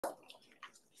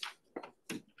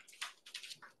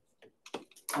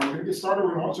We're going to get started.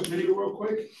 We're going to watch a video real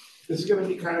quick. This is going to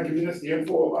be kind of giving us the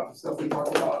info about the stuff we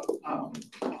talked about on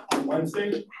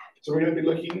Wednesday. So we're going to be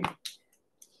looking.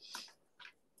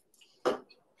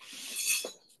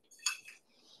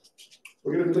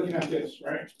 We're going to be looking at this,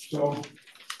 right? So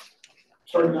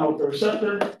starting out with the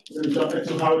receptor, we're going to jump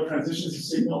into how it transitions the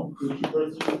signal to the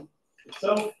protein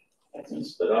itself. That's going to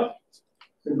split up. It's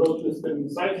going to go through the spinning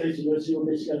cyclase. You're going to see we're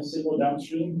basically going to signal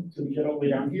downstream until we get all the way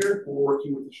down here. We're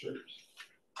working with the sugars.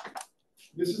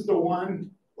 This is the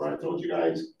one where I told you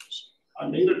guys I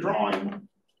made a drawing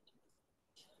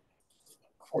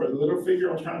or a little figure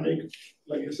I was trying to make.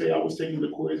 Like I say, I was taking the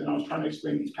quiz and I was trying to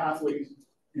explain these pathways.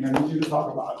 And I need you to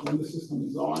talk about when the system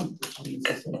is on, when the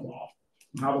system is off,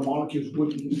 and how the molecules would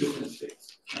be in different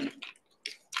states. Right?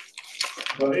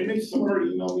 But someone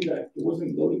already emailed me that it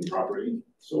wasn't loading properly.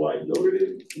 So I loaded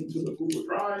it into the Google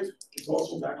Drive. It's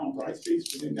also back on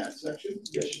Brightspace within that section.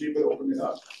 You guys should be able to open it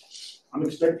up. I'm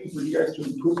expecting for you guys to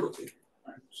improve the figure.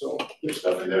 Right? So there's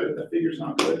stuff in there that the figure's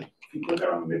not good. If you put that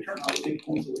on the midterm, I will take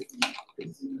points away from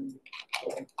you.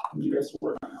 So I need you guys to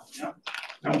work on that. Yeah?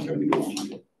 That one's going to be due on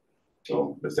Monday.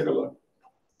 So let's take a look.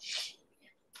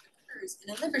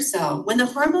 In a liver cell, when the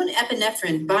hormone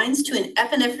epinephrine binds to an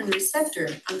epinephrine receptor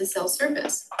on the cell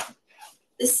surface,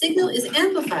 the signal is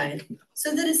amplified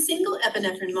so that a single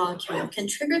epinephrine molecule can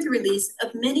trigger the release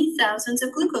of many thousands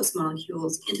of glucose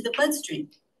molecules into the bloodstream.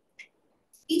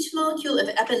 Each molecule of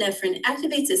epinephrine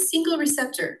activates a single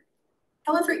receptor.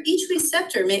 However, each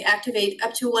receptor may activate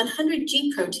up to 100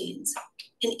 G proteins,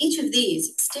 and each of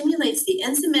these stimulates the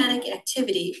enzymatic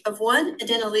activity of one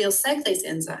adenylyl cyclase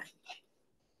enzyme.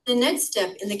 The next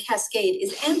step in the cascade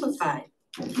is amplified,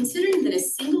 considering that a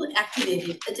single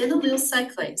activated adenylyl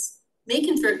cyclase may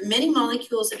convert many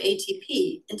molecules of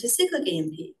ATP into cyclic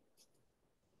AMP.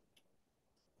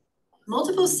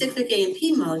 Multiple cyclic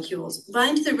AMP molecules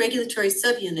bind to the regulatory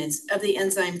subunits of the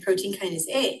enzyme protein kinase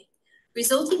A,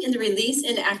 resulting in the release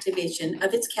and activation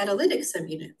of its catalytic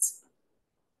subunits.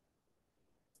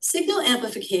 Signal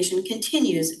amplification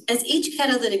continues as each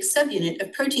catalytic subunit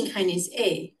of protein kinase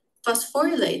A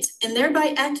phosphorylates and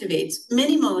thereby activates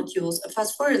many molecules of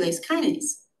phosphorylase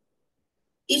kinase.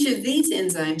 Each of these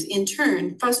enzymes, in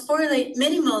turn, phosphorylate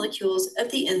many molecules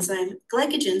of the enzyme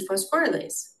glycogen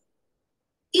phosphorylase.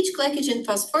 Each glycogen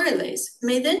phosphorylase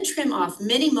may then trim off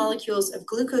many molecules of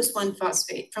glucose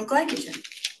 1-phosphate from glycogen,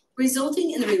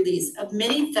 resulting in the release of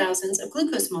many thousands of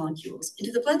glucose molecules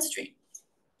into the bloodstream.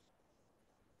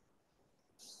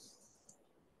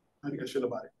 How do you guys feel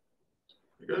about it?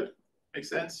 You good? Makes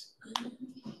sense?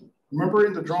 Remember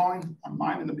in the drawing on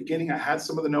mine in the beginning, I had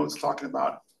some of the notes talking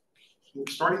about we're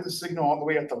starting the signal all the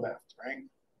way at the left, right?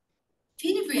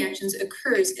 Chain of reactions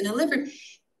occurs in a liver.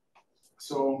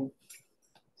 So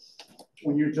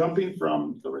when you're jumping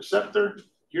from the receptor,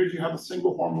 here you have a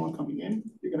single hormone coming in,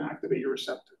 you're going to activate your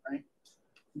receptor, right?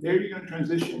 There you're going to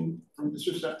transition from this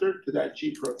receptor to that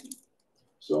G protein.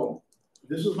 So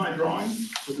this is my drawing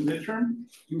for the midterm.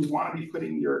 You want to be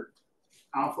putting your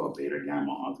alpha, beta, gamma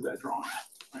onto that drawing,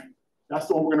 right? That's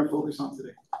the one we're going to focus on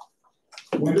today.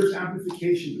 When there's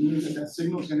amplification, it means that that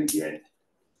signal is going to get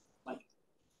like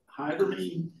however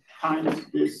many times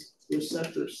this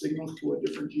receptor signals to a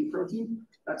different G protein.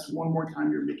 That's one more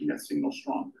time you're making that signal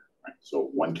stronger, right? So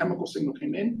one chemical signal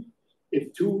came in.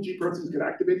 If 2 G proteins get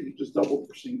activated, you just double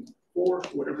your signal. 4,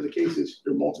 whatever the case is,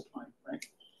 you're multiplying, right?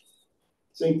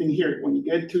 Same thing here. When you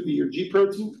get to your G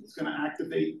protein, it's going to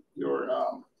activate your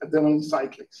adenylyl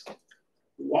cyclase.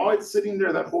 While it's sitting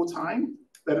there that whole time,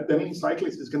 that adenylyl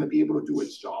cyclase is going to be able to do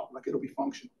its job, like it'll be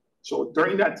functional. So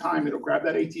during that time, it'll grab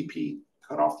that ATP,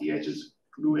 cut off the edges,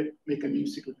 glue it, make a new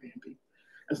cyclic AMP.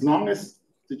 As long as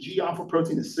the G alpha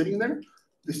protein is sitting there,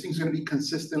 this thing's going to be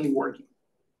consistently working.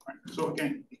 Right? So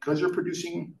again, because you're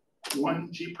producing one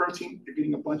G protein, you're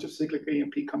getting a bunch of cyclic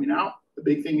AMP coming out. The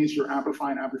big thing is you're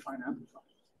amplifying.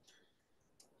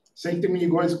 Same thing when you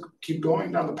guys keep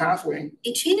going down the pathway.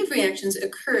 A chain of reactions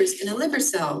occurs in a liver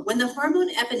cell when the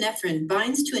hormone epinephrine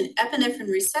binds to an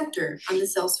epinephrine receptor on the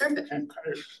cell surface. Okay,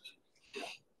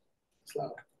 it's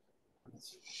loud.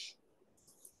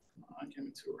 Come on, get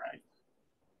me to it right.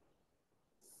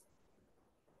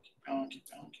 Keep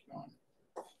going.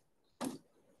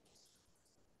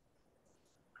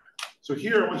 So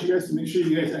here, I want you guys to make sure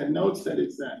you guys add notes that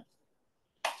it's that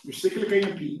your cyclic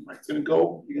AMP, right? It's going to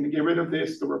go, you're going to get rid of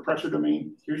this, the repressor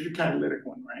domain. Here's your catalytic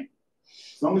one, right?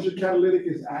 As long as your catalytic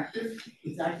is active,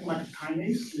 it's acting like a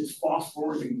kinase, it's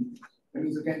phosphorylating. That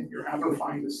means, again, you're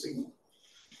amplifying the signal.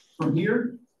 From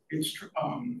here, it's,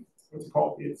 what's it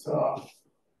called?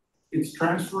 It's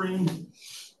transferring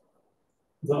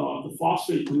the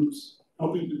phosphate groups,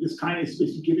 helping this kinase,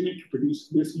 basically giving it to produce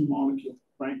this new molecule.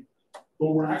 right? But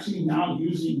we're actually now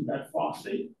using that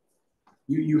phosphate.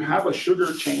 You have a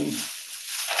sugar chain.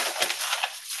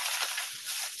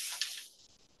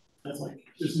 That's like,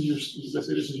 this is your, let's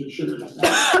say this is your sugar.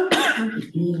 It's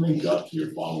being linked up to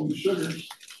your following sugars.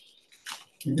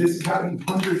 And this is happening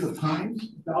hundreds of times,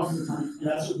 thousands of times, and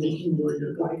that's what making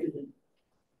your glycogen.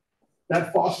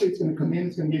 That phosphate's going to come in,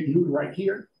 it's going to get glued right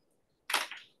here.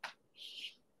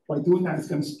 By doing that, it's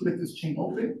going to split this chain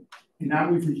open, and now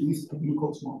we've released a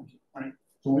glucose molecule, right?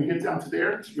 So when we get down to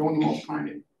there, you're only multiplying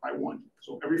it by 1.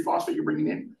 So every phosphate you're bringing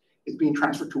in is being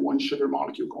transferred to 1 sugar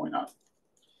molecule going up.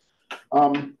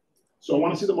 So I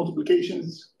want to see the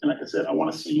multiplications, and like I said, I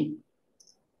want to see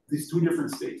these 2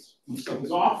 different states. When stuff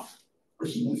is off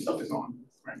versus when stuff is on,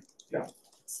 right? Yeah.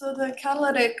 So the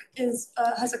catalytic is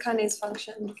has a kinase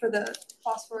function for the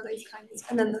phosphorylase kinase,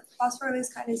 and then the phosphorylase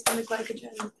kinase and the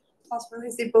glycogen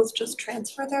phosphorylase, they both just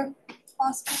transfer their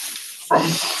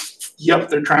phosphate? Yep,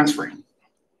 they're transferring. Let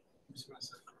me see if I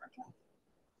said it correctly.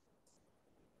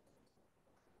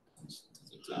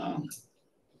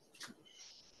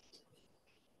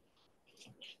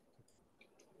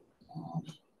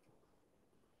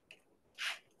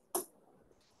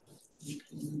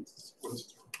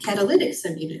 Catalytic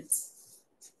subunits.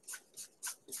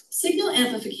 Signal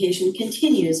amplification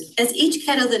continues as each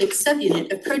catalytic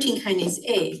subunit of protein kinase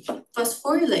A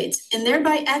phosphorylates and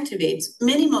thereby activates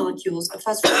many molecules of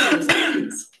phosphorylase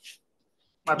kinase.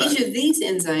 Each of these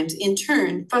enzymes, in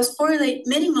turn, phosphorylate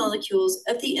many molecules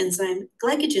of the enzyme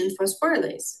glycogen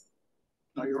phosphorylase.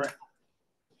 No, you're right.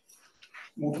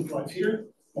 Multiplies here,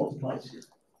 multiplies here.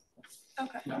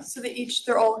 Okay, yeah. So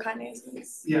they're all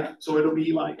kinases. Yeah, so it'll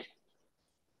be like,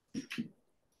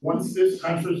 once this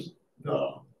transfers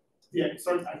it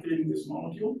starts activating this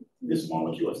molecule, as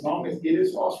long as it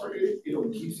is phosphorylated, it'll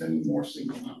keep sending more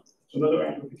signal out. So another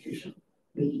amplification,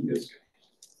 making this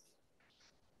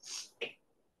good.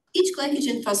 Each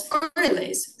glycogen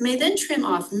phosphorylase may then trim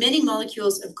off many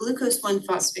molecules of glucose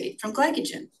 1-phosphate from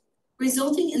glycogen,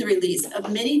 resulting in the release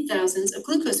of many thousands of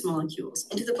glucose molecules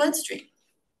into the bloodstream.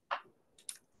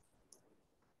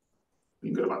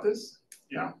 You good about this?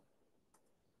 Yeah.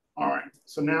 All right,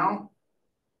 so now,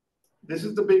 this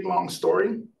is the big long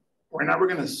story. Right now we're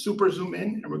gonna super zoom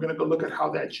in and we're gonna go look at how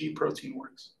that G protein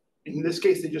works. In this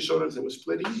case, they just showed us it was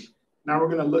splitting. Now we're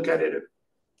gonna look at it,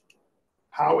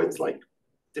 how it's like,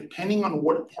 depending on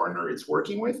what partner it's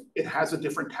working with, it has a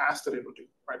different task that it will do,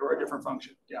 right? Or a different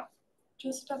function, yeah.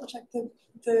 Just double check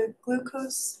the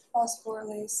glucose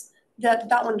phosphorylase,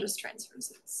 that one just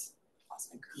transfers its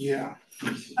phosphate group. Yeah.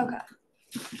 Okay.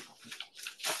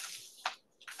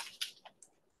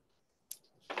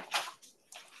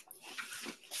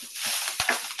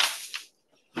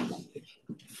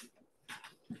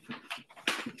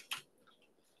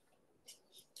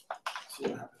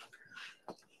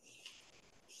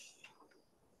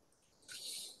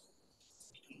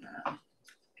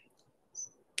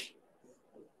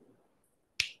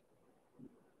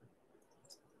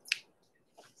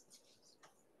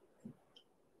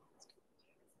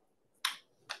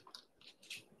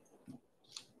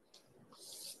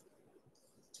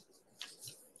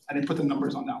 I didn't put the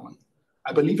numbers on that one.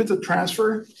 I believe it's a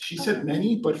transfer. She said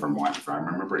many, but from what if I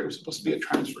remember, it was supposed to be a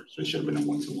transfer. So it should have been a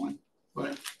 1-to-1.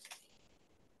 But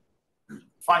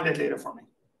find that data for me.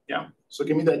 Yeah. So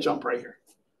give me that jump right here.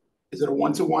 Is it a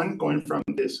 1-to-1 going from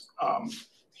this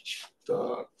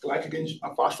the glycogen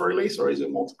phosphorylase, or is it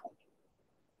multiple?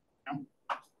 Yeah.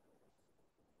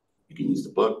 You can use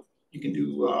the book. You can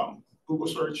do Google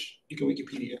search. You can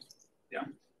Wikipedia. Yeah.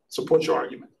 Support your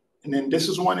argument. And then this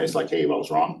is one, it's like, hey, if I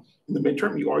was wrong in the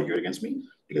midterm, you argued against me,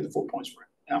 you get the 4 points for it.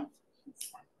 Yeah.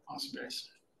 Awesome, guys.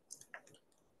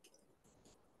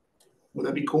 Will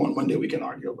that be cool? On Monday, we can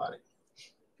argue about it.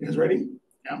 You guys ready?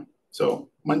 Yeah.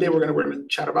 So Monday, we're gonna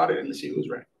chat about it and let's see who's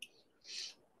right.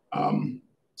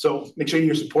 So make sure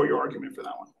you support your argument for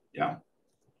that one. Yeah.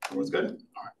 Everyone's good?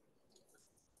 All right.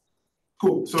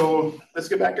 Cool. So let's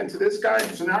get back into this guy.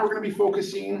 So now we're gonna be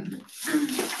focusing.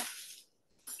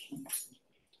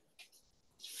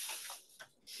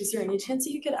 Is there any chance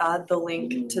that you could add the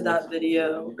link to that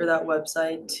video or that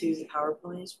website to the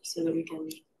PowerPoint so that we can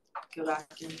go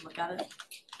back and look at it?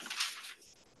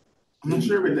 I'm not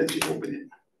sure if it lets you open it.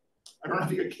 I don't know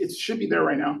if it should be there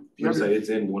right now. It's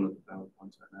in one of the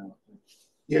PowerPoints right now.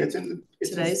 Yeah, it's in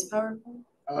today's PowerPoint?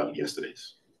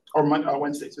 Yesterday's or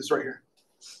Wednesday's. It's right here.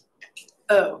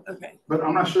 Oh, okay. But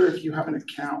I'm not sure if you have an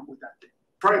account with that thing.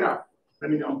 Try it out. Let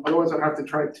me know. Otherwise, I'd have to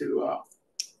try to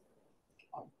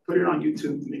put it on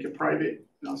YouTube, make it private,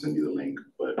 and I'll send you the link.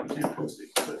 But you can't post it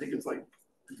because I think it's like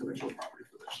intellectual property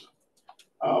for this stuff.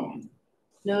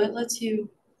 No, it lets you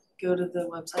go to the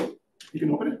website. You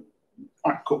can open it?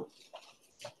 All right, cool.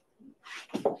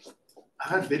 I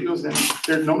have videos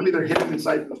and normally they're hidden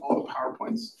inside all the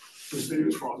PowerPoints. There's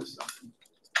videos for all this stuff.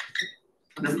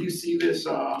 Whenever you see this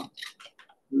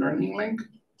learning link,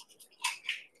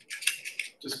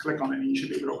 just click on it and you should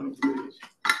be able to open up the videos.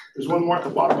 There's one more at the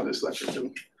bottom of this lecture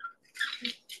too.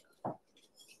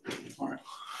 All right,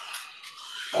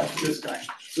 back to this guy.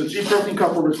 So G protein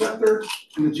coupled receptor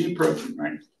and the G protein,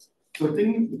 right? So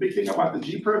the big thing about the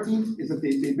G proteins is that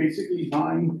they basically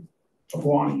bind to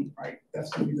guanine, right?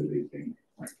 That's going to be the big thing,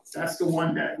 right? That's the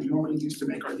one that we normally use to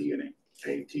make our DNA,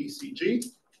 ATCG.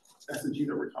 That's the G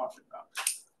that we're talking about,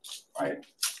 right?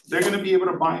 They're going to be able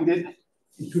to bind it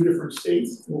in two different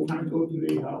states. We'll kind of go through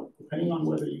the, depending on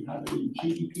whether you have it in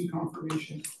GDP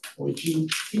conformation or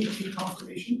GTP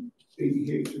conformation, they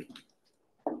behave differently.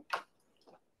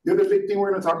 The other big thing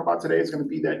we're going to talk about today is going to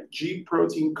be that G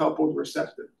protein coupled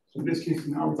receptor. So in this case,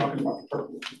 now we're talking about the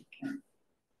purple. Right?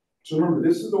 So remember,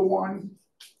 this is the one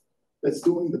that's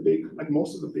doing the big, like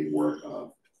most of the big work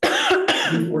of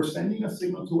we're sending a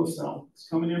signal to a cell. It's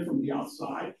coming in from the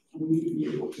outside. And we need to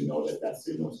be able to know that that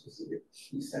signal is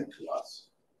specifically sent to us.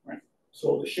 Right?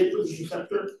 So the shape of the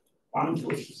receptor binds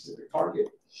to a specific target.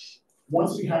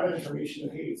 Once we have that information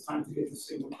that, hey, it's time to get the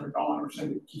signal turned on or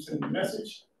keep sending the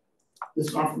message, this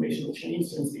confirmation will change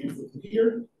since the input to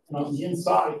here. And on the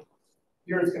inside,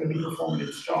 here it's going to be performing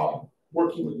its job,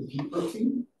 working with the G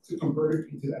protein to convert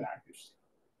it into that active state.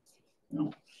 You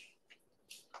know?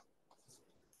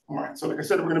 All right, so like I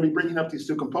said, we're going to be bringing up these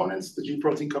two components, the G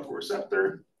protein coupled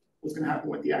receptor, what's going to happen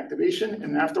with the activation,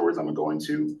 and afterwards I'm going to go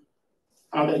into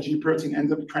how that G protein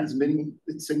ends up transmitting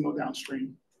its signal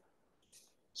downstream.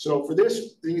 So for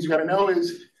this, the things you got to know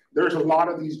is there's a lot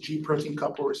of these G protein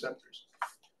coupled receptors.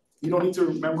 You don't need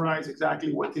to memorize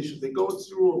exactly what tissues they go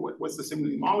through or what's the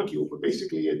signaling molecule, but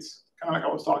basically it's kind of like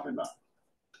I was talking about.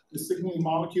 The signaling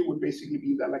molecule would basically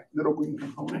be that like little green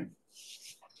component.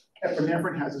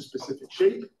 Epinephrine has a specific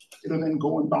shape. It'll then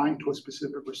go and bind to a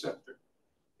specific receptor.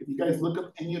 If you guys look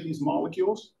up any of these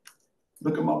molecules,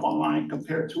 look them up online,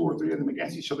 compare 2 or 3 of them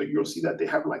against each other, you'll see that they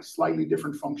have like slightly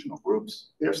different functional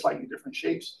groups. They're slightly different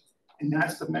shapes. And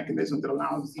that's the mechanism that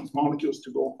allows these molecules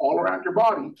to go all around your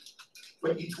body.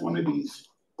 But each one of these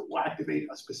will activate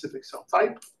a specific cell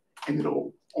type, and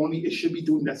it should be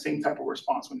doing that same type of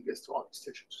response when it gets to all these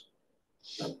tissues.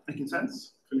 That making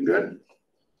sense? Feeling good?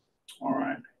 All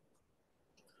right.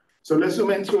 So let's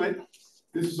zoom into it.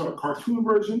 This is our cartoon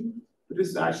version, but this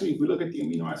is actually, if we look at the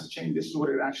amino acid chain, this is what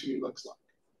it actually looks like.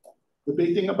 The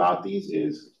big thing about these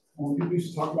is, when we used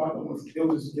to talk about them, there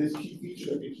was this key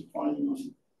feature that they keep finding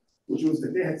on, which was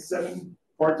that they had 7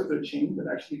 parts of their chain that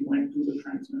actually went through the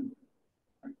transmembrane.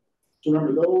 So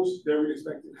remember, they're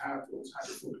expected to have those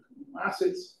hydrophobic amino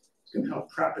acids. It's going to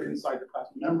help trap it inside the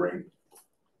plasma membrane.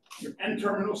 Your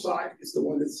N-terminal side is the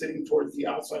one that's sitting towards the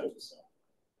outside of the cell.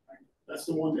 Right? That's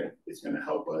the one that is going to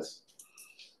help us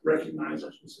recognize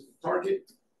our specific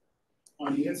target.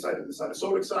 On the inside of the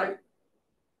cytosolic side,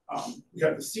 we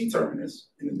have the C-terminus,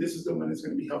 and then this is the one that's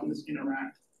going to be helping us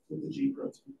interact with the G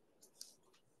protein.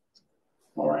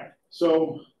 All right,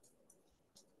 so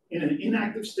in an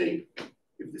inactive state,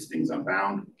 if this thing's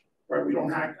unbound, right, we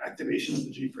don't have activation of the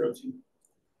G protein.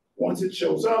 Once it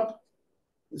shows up,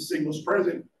 the signal's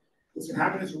present, what's going to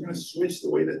happen is we're going to switch the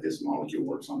way that this molecule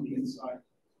works on the inside.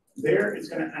 There, it's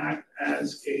going to act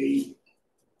as a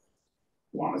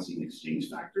guanosine exchange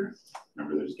factor.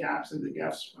 Remember, there's gaps in the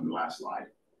gaps from the last slide.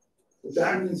 What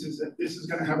that means is that this is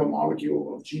going to have a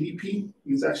molecule of GDP, and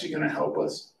it's actually going to help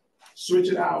us switch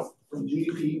it out from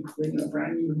GDP, bring a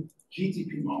brand new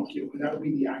GTP molecule, and that'll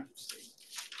be the active state.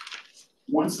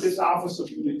 Once this alpha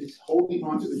subunit is holding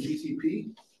onto the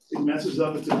GTP, it messes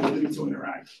up its ability to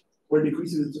interact, or it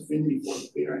decreases its affinity for the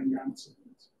beta and gamma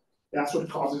subunits. That's what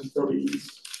causes the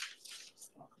release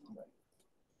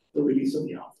of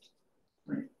the alpha.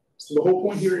 Right? So the whole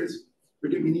point here is we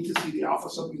need to see the alpha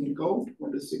subunit go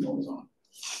when the signal is on.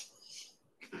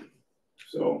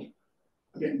 So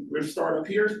again, we're going to start up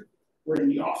here. We're in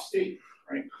the off state,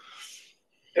 right?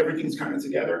 Everything's kind of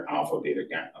together, alpha, beta,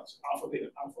 gamma, alpha,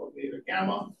 beta,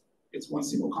 gamma. It's one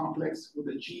single complex with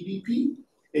a GDP,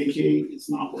 aka it's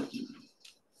not working.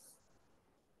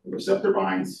 The receptor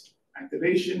binds,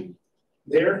 activation,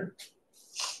 there.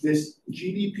 This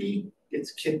GDP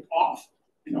gets kicked off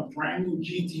and a brand new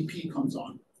GTP comes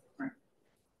on, right?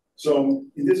 So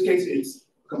in this case, it's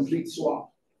a complete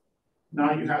swap.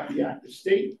 Now you have the active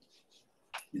state.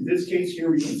 In this case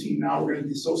here, we can see now we're going to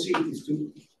dissociate these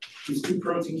two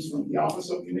proteins from the alpha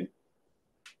subunit.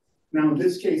 Now in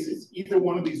this case, it's either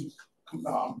one of these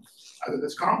either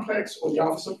this complex or the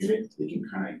alpha subunit, they can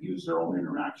kind of use their own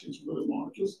interactions with other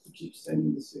molecules to keep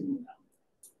sending the signal down.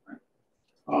 Right?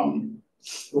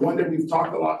 The one that we've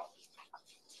talked a lot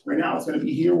right now is going to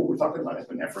be here where we're talking about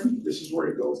epinephrine. This is where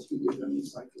it goes to give them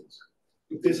these cycles.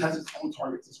 If this has its own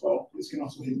targets as well, this can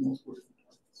also hit multiple different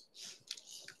targets.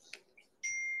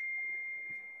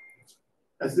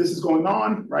 As this is going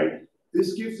on, right,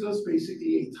 this gives us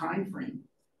basically a time frame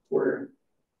where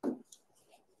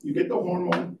you get the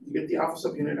hormone, you get the alpha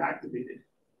subunit activated.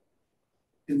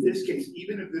 In this case,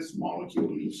 even if this molecule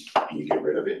leaves and you get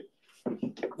rid of it,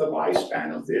 the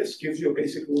lifespan of this gives you a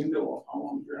basic window of how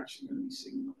long you're actually going to be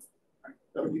signaling. Right?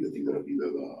 That'll be the thing. That'll be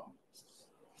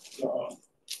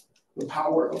the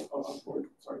power of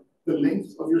the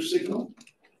length of your signal.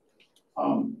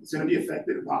 It's going to be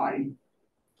affected by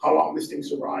how long this thing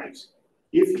survives.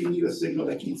 If you need a signal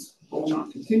that keeps going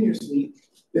on continuously,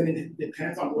 then it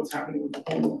depends on what's happening with the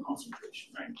hormone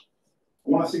concentration, right? I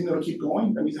want a signal to keep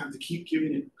going, that means I have to keep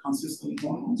giving it consistently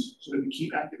hormones so that we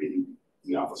keep activating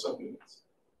the alpha subunits.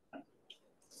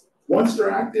 Once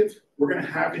they're active, we're going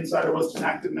to have inside of us an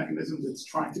active mechanism that's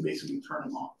trying to basically turn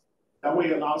them off. That way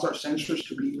it allows our sensors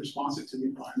to be responsive to the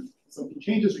environment. If something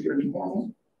changes, we get a new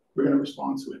hormone, we're going to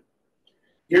respond to it.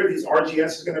 Here, these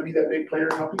RGS is going to be that big player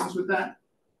helping us with that.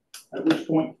 At which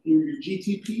point, here your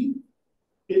GTP,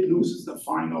 it loses the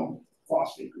final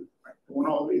phosphate group, right? Going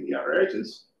all the way to the outer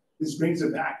edges. This brings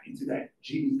it back into that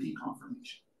GDP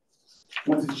conformation.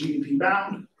 Once it's GDP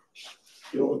bound,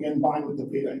 it'll again bind with the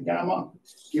beta and gamma,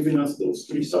 giving us those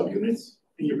 3 subunits,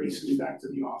 and you're basically back to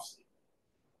the off state.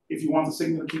 If you want the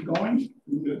signal to keep going,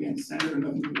 you again send it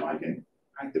another new ligand,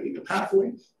 activate the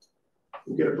pathway.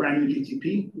 We'll get a brand new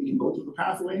GTP. We can go through the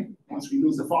pathway. Once we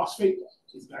lose the phosphate,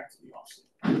 it's back to the off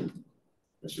state.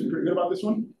 That's pretty good about this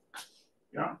one?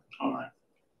 Yeah? All right.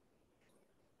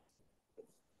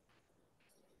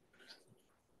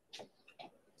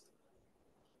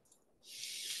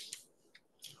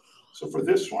 So for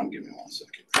this one, give me 1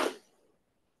 second.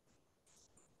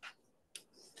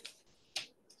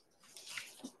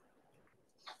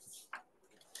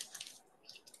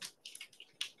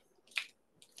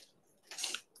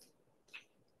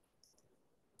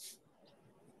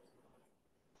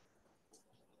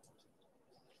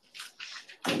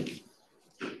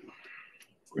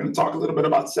 We're going to talk a little bit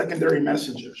about secondary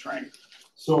messengers, right?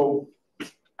 So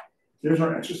there's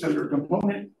our extracellular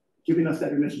component giving us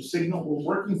that initial signal. We're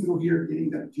working through here, getting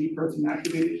that G protein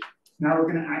activated. Now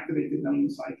we're going to activate the numbing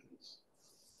cycles.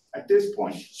 At this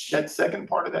point, that second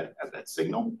part of that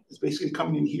signal is basically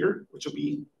coming in here, which will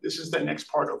be, this is the next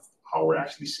part of how we're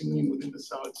actually signaling within the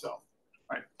cell itself,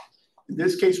 right? In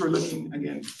this case, we're looking,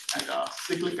 again, at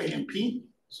cyclic AMP.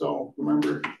 So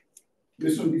remember,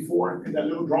 this one before, in that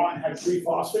little drawing, had 3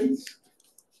 phosphates.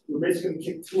 We're basically going to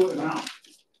kick 2 of them out.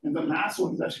 And the last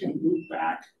one is actually going to loop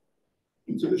back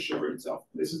into the sugar itself.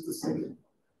 This is the signal,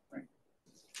 right?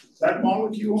 That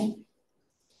molecule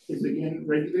is, again,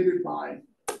 regulated by,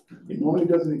 it normally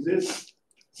doesn't exist.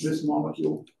 This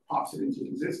molecule pops it into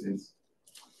existence.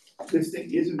 This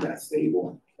thing isn't that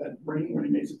stable. That ring, when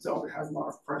it makes itself, it has a lot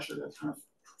of pressure that's kind of,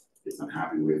 it's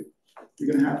unhappy with.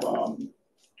 You're going to have,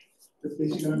 it's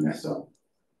basically going to mess up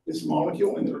this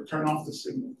molecule and it'll turn off the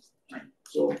signal, right?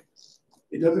 So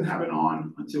it doesn't have it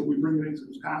on until we bring it into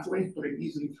this pathway, but it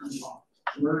easily turns off.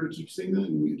 In order to keep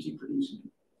signaling, we need to keep producing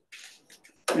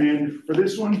it. And for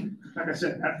this one, like I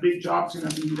said, that big job is going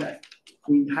to be that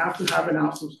we have to have an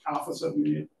alpha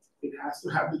subunit. It has to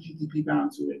have the GTP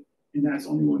bound to it, and that's the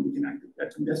only one we can activate.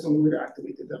 That's the only way to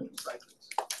activate the doubling cycles.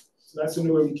 So that's the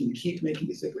only way we can keep making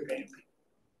the cyclic AMP.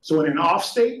 So in an off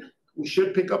state, we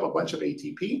should pick up a bunch of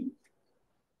ATP.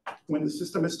 When the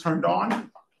system is turned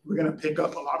on, we're going to pick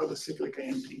up a lot of the cyclic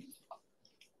AMP.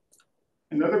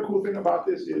 Another cool thing about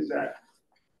this is that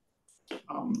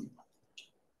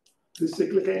the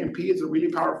cyclic AMP is a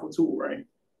really powerful tool, right?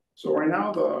 So right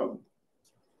now, the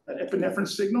epinephrine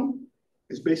signal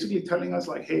is basically telling us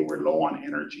like, hey, we're low on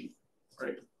energy,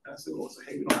 right? That's the goal. So,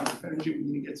 hey, we don't have enough energy. We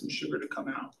need to get some sugar to come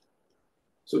out.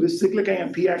 So this cyclic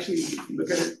AMP actually, if you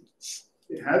look at it,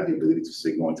 it has the ability to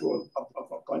signal into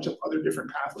a bunch of other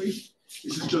different pathways.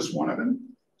 This is just one of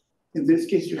them. In this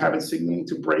case, you have it signaling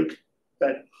to break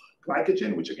that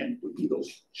glycogen, which again would be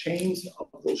those chains of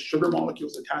those sugar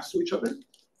molecules attached to each other,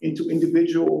 into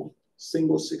individual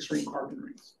single 6-ring carbon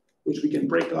rings, which we can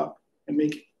break up and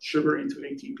make sugar into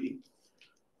ATP.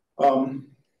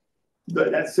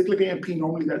 That cyclic AMP,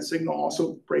 normally that signal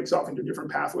also breaks off into different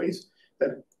pathways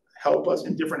that help us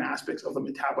in different aspects of the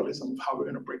metabolism of how we're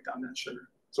going to break down that sugar.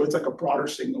 So it's like a broader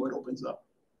signal it opens up.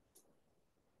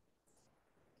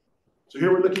 So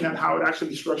here we're looking at how it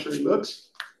actually structurally looks.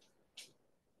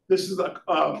 this is like,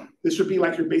 this would be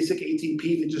like your basic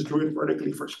ATP that just drew it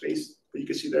vertically for space. But you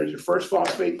can see there's your first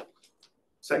phosphate,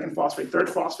 second phosphate, third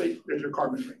phosphate, there's your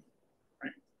carbon ring,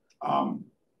 right?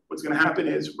 What's gonna happen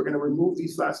is we're gonna remove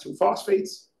these last two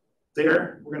phosphates.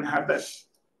 There, we're gonna have that,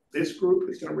 this group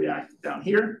is gonna react down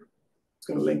here. It's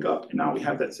gonna link up, and now we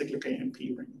have that cyclic AMP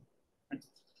ring. Right?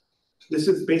 This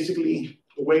is basically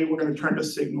the way we're gonna turn the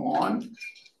signal on.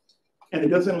 And it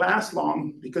doesn't last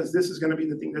long because this is gonna be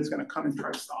the thing that's gonna come and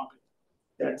try to stop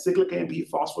it. That cyclic AMP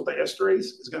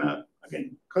phosphodiesterase is gonna,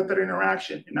 again, cut that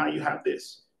interaction, and now you have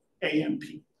this AMP,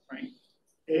 right?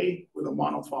 A with a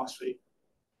monophosphate.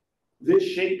 This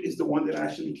shape is the one that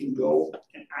actually can go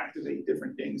and activate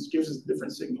different things, gives us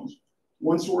different signals.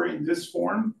 Once we're in this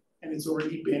form, and it's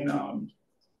already been,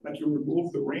 like you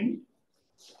remove the ring,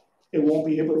 it won't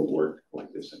be able to work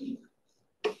like this anymore.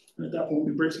 And at that point,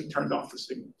 we basically turned off the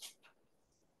signal.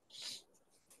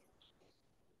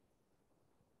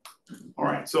 All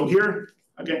right, so here,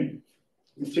 again,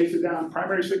 we chase it down,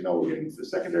 primary signal, we're getting to the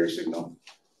secondary signal.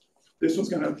 This one's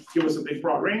gonna give us a big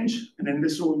broad range, and then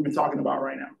this is what we've been talking about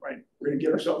right now, right? We're gonna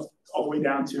get ourselves all the way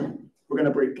down to, we're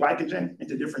gonna break glycogen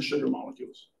into different sugar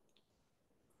molecules.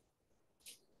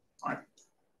 All right,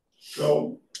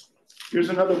 so here's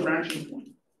another branching point.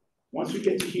 Once we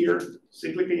get to here,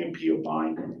 cyclic AMP will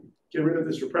bind, get rid of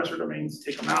this repressor domains,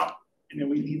 take them out, and then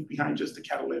we leave behind just the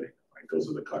catalytic, right? Those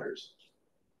are the cutters.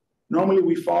 Normally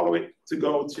we follow it to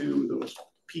go to those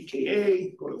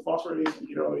pKa, go to the phosphorylase, and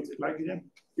get all the way to glycogen.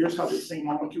 Here's how this same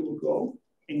molecule will go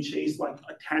and chase like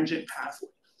a tangent pathway,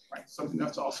 right? Something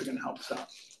that's also gonna help us out.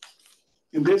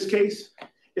 In this case,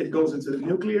 it goes into the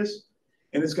nucleus,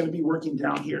 and it's gonna be working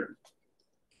down here.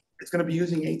 It's gonna be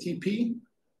using ATP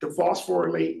to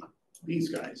phosphorylate these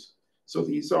guys. So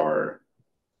these are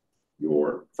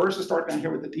your, first to start down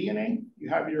here with the DNA, you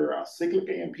have your cyclic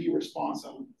AMP response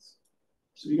elements.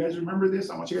 So you guys remember this?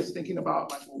 I want you guys thinking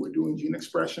about like when we're doing gene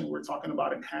expression, we're talking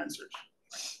about enhancers.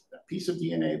 That piece of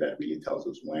DNA that really tells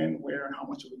us when, where, and how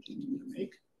much of a gene you need to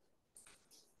make.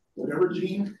 Whatever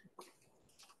gene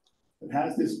that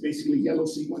has this basically yellow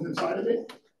sequence inside of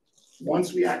it,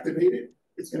 once we activate it,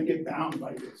 it's gonna get bound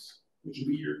by this, which will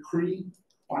be your Cree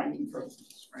binding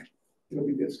proteins, right? It'll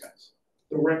be this, guys.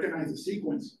 They'll recognize the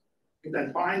sequence, but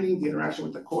that binding, the interaction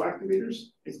with the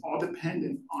co-activators, is all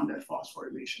dependent on that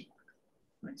phosphorylation.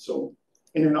 Right? So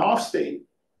in an off state,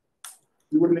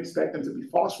 we wouldn't expect them to be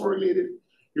phosphorylated.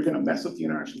 You're going to mess up the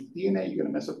interaction with DNA. You're going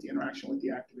to mess up the interaction with the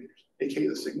activators, aka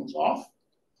the signal's off.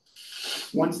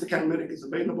 Once the catalytic is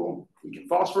available, we can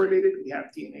phosphorylate it. We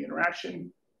have DNA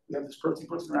interaction. We have this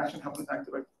protein-protein interaction helping us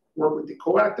activate, work with the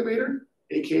co-activator,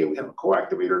 aka we have a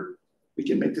co-activator. We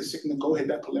can make the signal go hit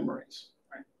that polymerase,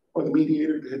 right? Or the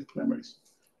mediator to hit the polymerase.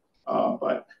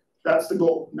 But that's the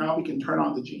goal. Now we can turn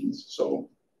on the genes. So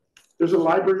there's a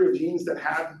library of genes that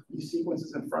have these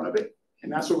sequences in front of it.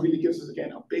 And that's what really gives us,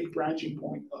 again, a big branching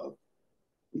point of,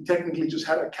 we technically just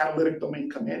had a catalytic domain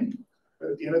come in.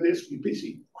 But at the end of this, we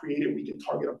basically created, we can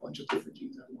target a bunch of different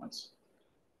genes at once.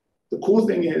 The cool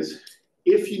thing is,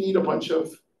 if you need a bunch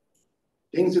of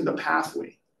things in the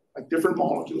pathway, like different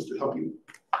molecules to help you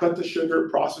cut the sugar,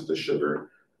 process the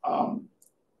sugar.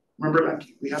 Remember, like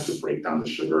we have to break down the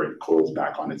sugar, it coils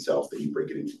back on itself, then you break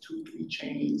it into 2-3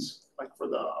 chains, like for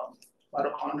the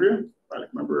mitochondria, right? Like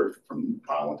remember from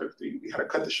Pile 133, we had to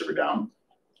cut the sugar down.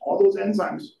 All those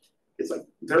enzymes, it's like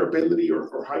their ability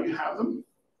or how you have them.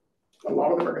 A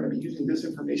lot of them are going to be using this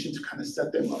information to kind of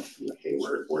set them up. Like, hey,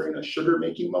 we're in a sugar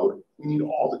making mode. We need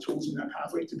all the tools in that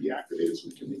pathway to be activated so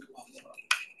we can make a lot more.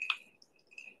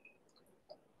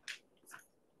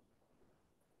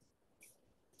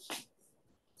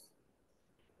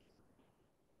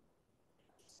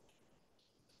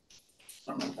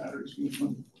 My batteries.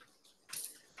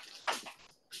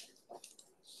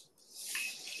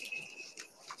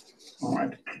 All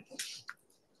right.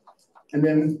 And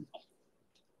then,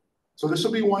 so this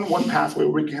will be one pathway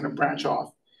where we can kind of branch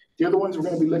off. The other ones we're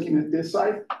going to be looking at this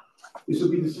side. This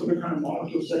will be this other kind of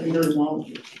molecule, secondary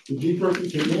molecule. The G protein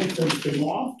came in, then came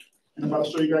off, and I'm about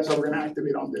to show you guys how we're going to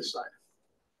activate on this side.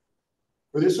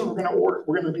 For this one, we're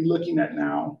going to be looking at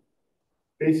now.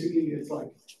 Basically, it's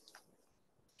like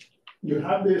you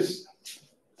have this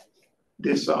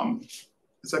it's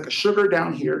like a sugar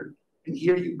down here, and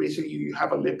here you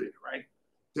have a lipid, right?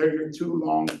 There are your two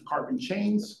long carbon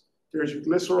chains. There's your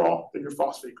glycerol, then your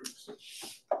phosphate groups.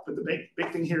 But the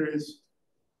big thing here is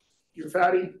your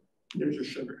fatty, there's your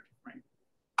sugar, right?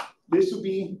 This will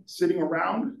be sitting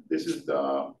around. This is the,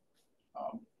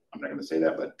 I'm not going to say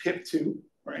that, but PIP2,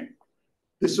 right?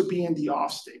 This will be in the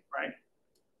off state, right?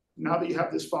 Now that you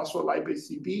have this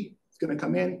phospholipase CB, it's going to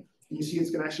come in, And you see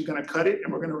it's actually gonna cut it,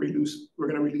 and we're gonna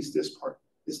release this part,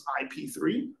 this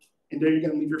IP3, and there you're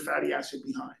gonna leave your fatty acid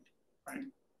behind, right?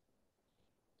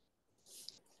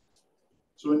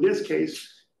 So in this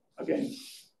case, again,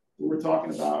 we were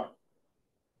talking about,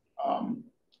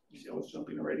 you see I was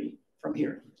jumping already from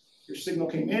here. Your signal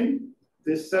came in,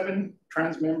 this 7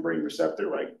 transmembrane receptor,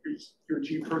 right? Your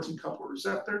G protein coupled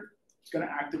receptor, it's gonna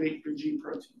activate your G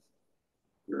protein.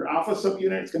 Your alpha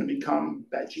subunit is gonna become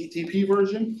that GTP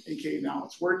version, aka now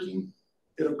it's working,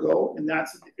 it'll go, and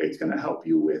it's gonna help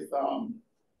you with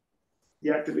the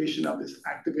activation of this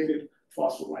activated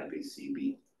phospholipase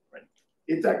CB, right?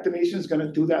 Its activation is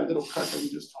gonna do that little cut that we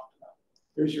just talked about.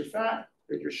 There's your fat,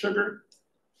 there's your sugar,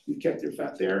 you kept your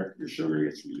fat there, your sugar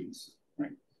gets released,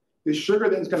 right? This sugar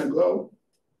then is gonna go,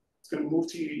 it's gonna move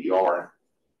to your ER,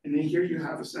 and then here you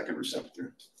have a second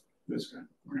receptor, this guy,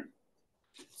 right?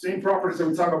 Same properties that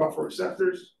we talk about for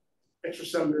receptors,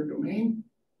 extracellular domain,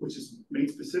 which is domain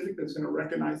specific, that's gonna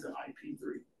recognize the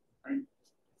IP3, right?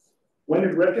 When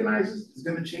it recognizes, it's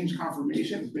gonna change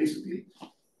conformation. Basically,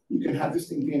 you can have this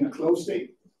thing be in a closed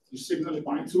state, you signal it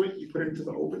bind to it, you put it into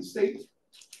the open state,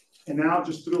 and now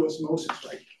just through osmosis,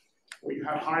 right? Where you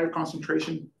have higher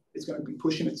concentration, it's gonna be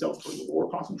pushing itself towards the lower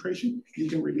concentration, you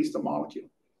can release the molecule.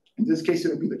 In this case,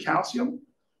 it'll be the calcium, and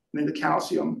then the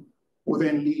calcium will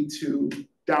then lead to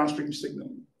downstream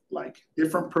signaling. Like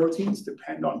different proteins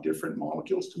depend on different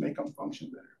molecules to make them function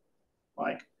better.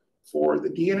 Like for the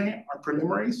DNA, our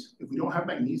polymerase, if we don't have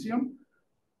magnesium,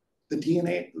 the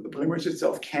DNA, the polymerase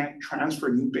itself can't transfer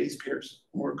new base pairs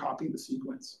when we're copying the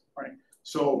sequence, right?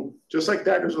 So just like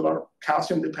that, there's a lot of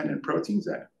calcium-dependent proteins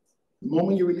that the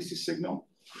moment you release a signal,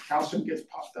 the calcium gets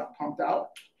pumped out,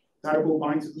 that'll go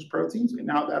bind to those proteins, and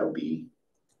now that'll be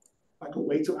like a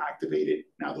way to activate it.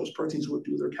 Now those proteins will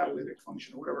do their catalytic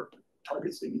function or whatever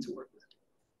targets they need to work with.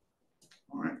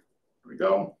 All right, here we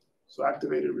go. So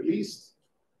activated, released.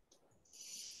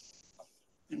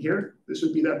 And here, this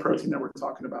would be that protein that we're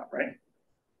talking about, right?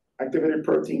 Activated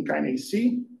protein kinase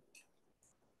C.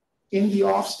 In the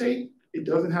off state, it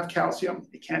doesn't have calcium,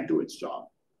 it can't do its job.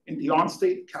 In the on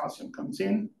state, calcium comes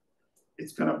in,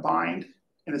 it's gonna bind,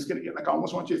 and it's gonna get, like I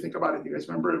almost want you to think about it. You guys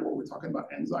remember what we're talking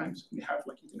about enzymes? You have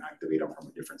like, you can activate them from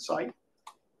a different site.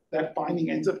 That binding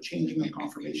ends up changing the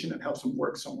conformation and helps them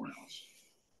work somewhere else.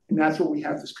 And that's where we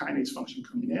have this kinase function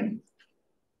coming in.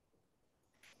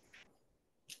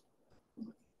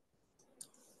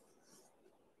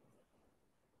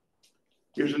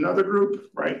 Here's another group,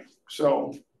 right?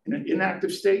 So in an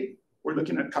inactive state, we're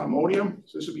looking at calmodium.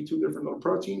 So this would be 2 different little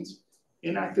proteins.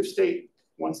 Inactive state,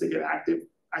 once they get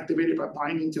activated by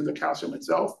binding to the calcium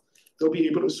itself, they'll be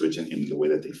able to switch in the way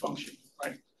that they function,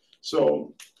 right?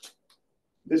 So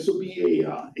this will be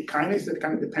a kinase that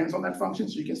kind of depends on that function.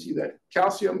 So you can see that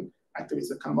calcium activates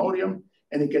the calmodium,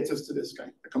 and it gets us to this guy,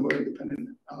 the calmodium-dependent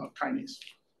kinase.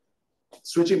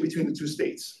 Switching between the 2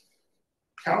 states.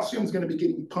 Calcium is going to be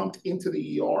getting pumped into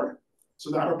the ER. So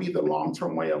that'll be the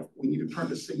long-term way of we need to turn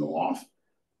the signal off.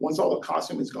 Once all the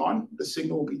calcium is gone, the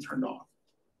signal will be turned off.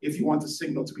 If you want the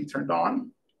signal to be turned on,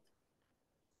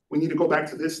 we need to go back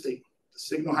to this state. The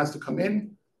signal has to come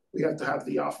in. We have to have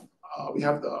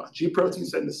the G protein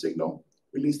send the signal,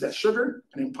 release that sugar,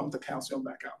 and then pump the calcium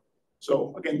back out.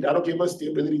 So again, that'll give us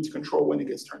the ability to control when it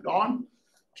gets turned on.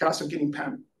 Calcium getting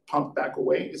pumped back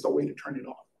away is the way to turn it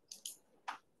off.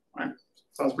 All right,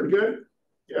 sounds pretty good?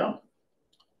 Yeah?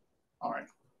 All right.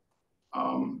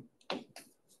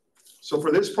 So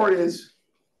for this part is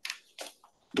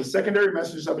the secondary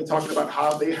messages I've been talking about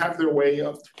how they have their way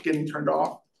of getting turned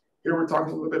off. Here we're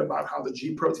talking a little bit about how the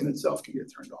G protein itself can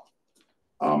get turned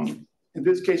off. In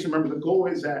this case, remember the goal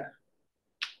is that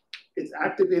it's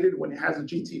activated when it has a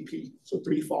GTP, so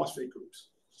 3 phosphate groups.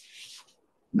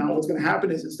 Now what's gonna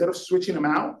happen is instead of switching them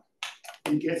out,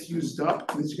 it gets used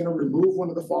up and it's gonna remove one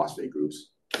of the phosphate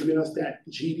groups, giving us that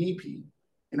GDP.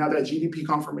 And now that GDP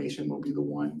conformation will be the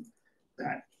one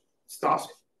that stops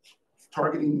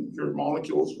targeting your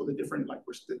molecules for the different, like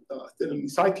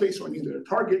thymidine cyclase or any of their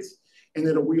targets, and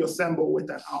it'll reassemble with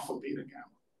that alpha, beta, gamma.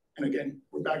 And again,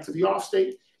 we're back to the off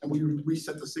state, and we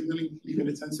reset the signaling, leaving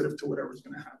it sensitive to whatever's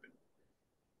gonna happen.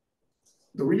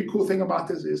 The really cool thing about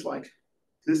this is like,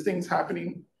 this thing's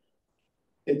happening,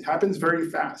 it happens very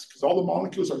fast, because all the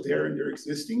molecules are there and they're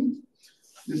existing.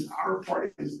 This outer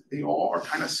part is they all are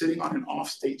kind of sitting on an off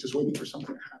state, just waiting for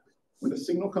something to happen. When the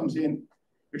signal comes in,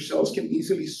 your cells can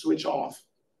easily switch off.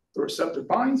 The receptor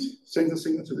binds, sends the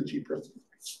signal to the G protein.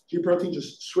 G protein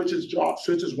just switches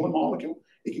one molecule,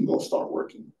 it can go start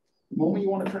working. The moment you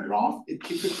want to turn it off, it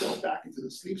kicks itself back into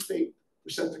the sleep state.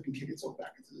 Receptor can kick itself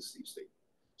back into the sleep state.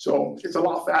 So it's a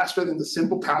lot faster than the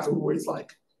simple pathway where it's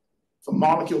like, if a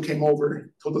molecule came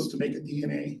over, told us to make a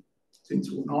DNA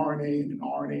into an RNA and an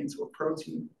RNA into a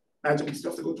protein, imagine we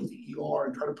still have to go through the ER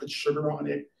and try to put sugar on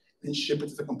it and ship it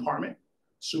to the compartment.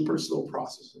 Super slow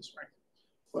processes, right?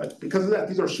 But because of that,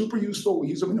 these are super useful. We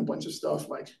use them in a bunch of stuff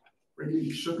like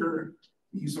regulating sugar.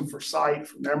 We use them for sight,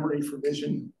 for memory, for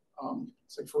vision.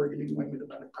 It's like for regulating like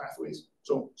metabolic pathways.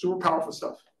 So super powerful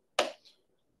stuff.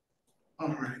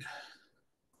 All right.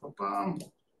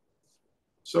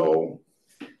 So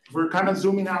if we're kind of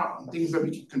zooming out on things that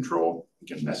we can control, we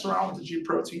can mess around with the G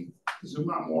protein, zoom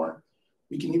out more.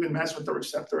 We can even mess with the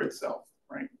receptor itself,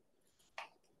 right?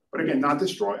 But again, not to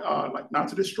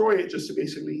destroy it, just to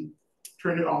basically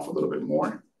turn it off a little bit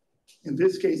more. In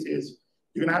this case is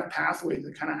you're gonna have pathways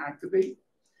that kind of activate,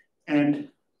 and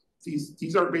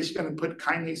these are basically gonna put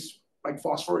kinase like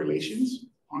phosphorylations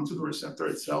onto the receptor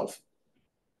itself.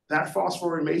 That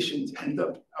phosphorylations end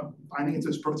up binding into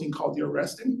this protein called the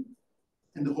arrestin.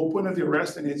 And the whole point of the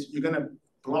arrestin is you're gonna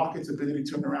block its ability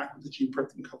to interact with the G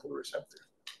protein coupled receptor.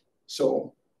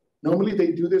 So normally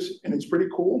they do this and it's pretty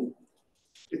cool.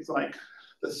 It's like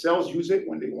the cells use it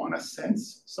when they want to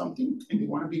sense something and they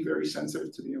want to be very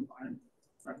sensitive to the environment.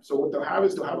 Right? So what they'll have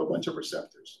is they'll have a bunch of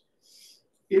receptors.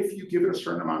 If you give it a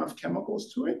certain amount of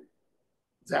chemicals to it,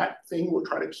 that thing will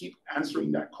try to keep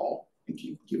answering that call and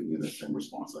keep giving you the same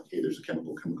response, like, hey, there's a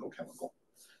chemical.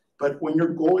 But when your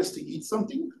goal is to eat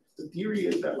something, the theory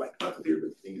is that, like, not the theory, but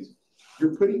the thing is,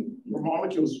 your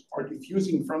molecules are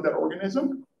diffusing from that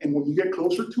organism, and when you get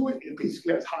closer to it, it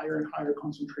basically has higher and higher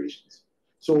concentrations.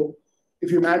 So if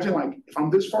you imagine, like, if I'm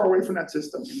this far away from that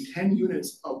system and 10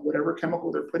 units of whatever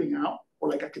chemical they're putting out, or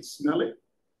like I could smell it,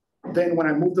 then when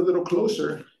I moved a little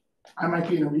closer, I might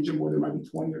be in a region where there might be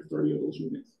 20 or 30 of those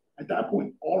units. At that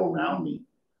point, all around me,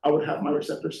 I would have my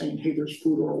receptor saying, hey, there's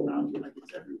food all around you, like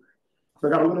it's everywhere. If I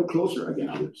got a little closer, again,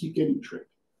 I would keep getting tricked.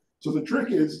 So the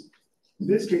trick is, in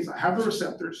this case, I have the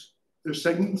receptors, they're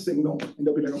sending the signal, and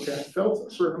they'll be like, okay, I felt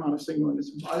a certain amount of signal in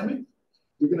this environment.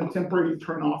 You're gonna temporarily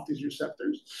turn off these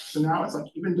receptors. So now it's like,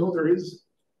 even though there is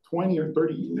 20 or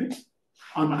 30 units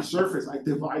on my surface, I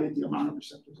divided the amount of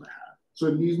receptors I have. So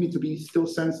it leaves me to be still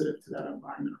sensitive to that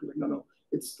environment. I'll be like, no,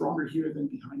 it's stronger here than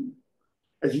behind me.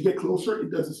 As you get closer, it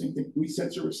does the same thing.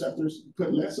 Resets your receptors, you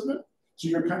put less of it, so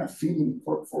you're kind of feeding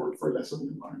for less of the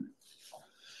environment.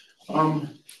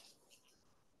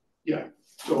 Yeah,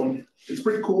 so it's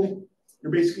pretty cool.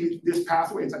 You're basically, this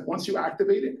pathway, it's like once you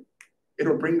activate it,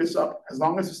 it'll bring this up. As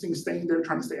long as this thing's staying there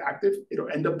trying to stay active, it'll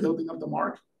end up building up the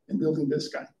mark and building this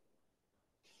guy.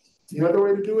 The other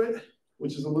way to do it,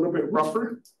 which is a little bit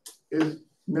rougher, is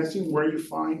messing where you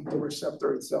find the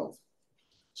receptor itself.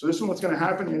 So this one, what's gonna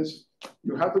happen is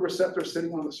you have the receptor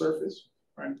sitting on the surface,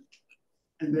 right?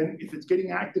 And then if it's getting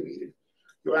activated,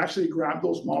 you'll actually grab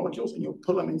those molecules and you'll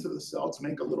pull them into the cell to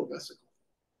make a little vesicle.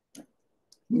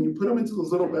 When you put them into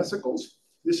those little vesicles,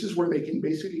 this is where they can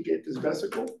basically get this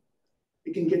vesicle.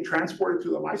 It can get transported to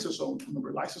the lysosome.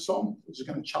 Remember, lysosome, which is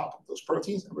going to chop up those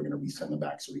proteins, and we're going to resend them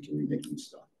back so we can remake new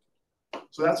stuff.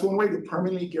 So that's one way to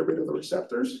permanently get rid of the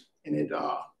receptors, and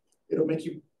it'll make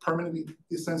you permanently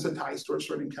desensitized to a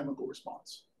certain chemical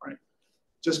response, right?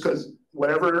 Just because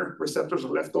whatever receptors are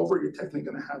left over, you're technically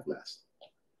going to have less.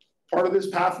 Part of this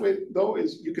pathway, though,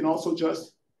 is you can also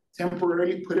just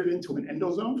temporarily put it into an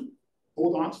endosome,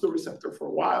 hold on to the receptor for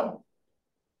a while.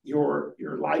 Your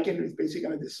ligand is basically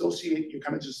going to dissociate. You're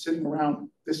kind of just sitting around.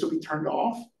 This will be turned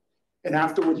off. And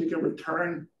afterwards, you can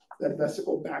return that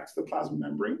vesicle back to the plasma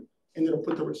membrane, and it'll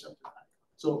put the receptor back.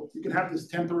 So you can have this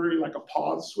temporary, like a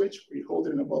pause switch, where you hold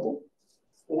it in a bubble,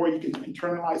 or you can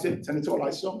internalize it, send it to a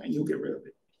lysosome, and you'll get rid of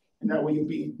it. And that way you'll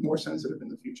be more sensitive in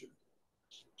the future.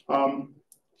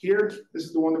 Here, this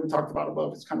is the one that we talked about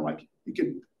above. It's kind of like you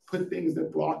can put things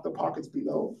that block the pockets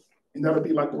below, and that would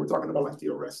be like what we're talking about, like the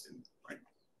arrestin.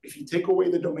 If you take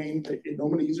away the domain that it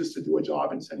normally uses to do a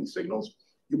job in sending signals,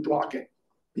 you block it,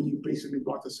 and you basically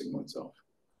block the signal itself.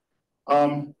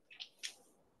 From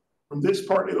this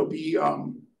part, it'll be,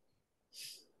 I'm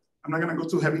not gonna go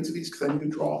too heavy into these because I need to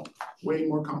draw way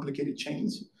more complicated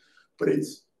chains, but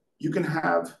you can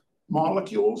have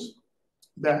molecules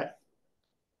that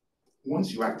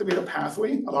once you activate a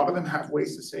pathway, a lot of them have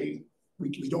ways to say, we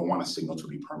don't want a signal to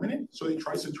be permanent, so it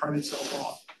tries to turn itself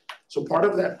off. So part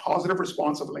of that positive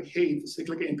response of like, hey, the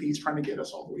cyclic AMP is trying to get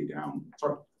us all the way down.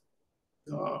 Sorry,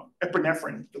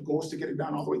 epinephrine, the goal is to get it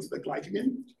down all the way to the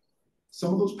glycogen.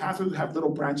 Some of those pathways have little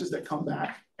branches that come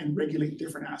back and regulate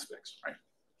different aspects, right?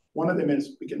 One of them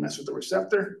is we can mess with the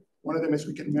receptor. One of them is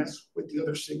we can mess with the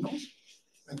other signals.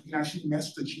 Like we can actually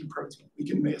mess with the G protein. We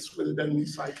can mess with the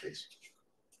adenylate cyclase.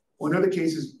 Or in other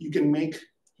cases, you can make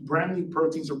brand new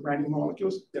proteins or brand new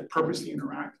molecules that purposely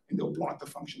interact and they'll block the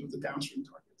function of the downstream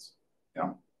targets.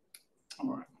 Yeah?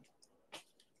 All right.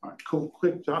 All right, cool.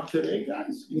 Quick job today,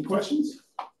 guys. Any questions?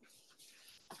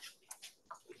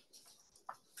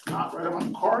 Not right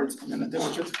on the cards, and then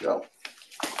we're good to go.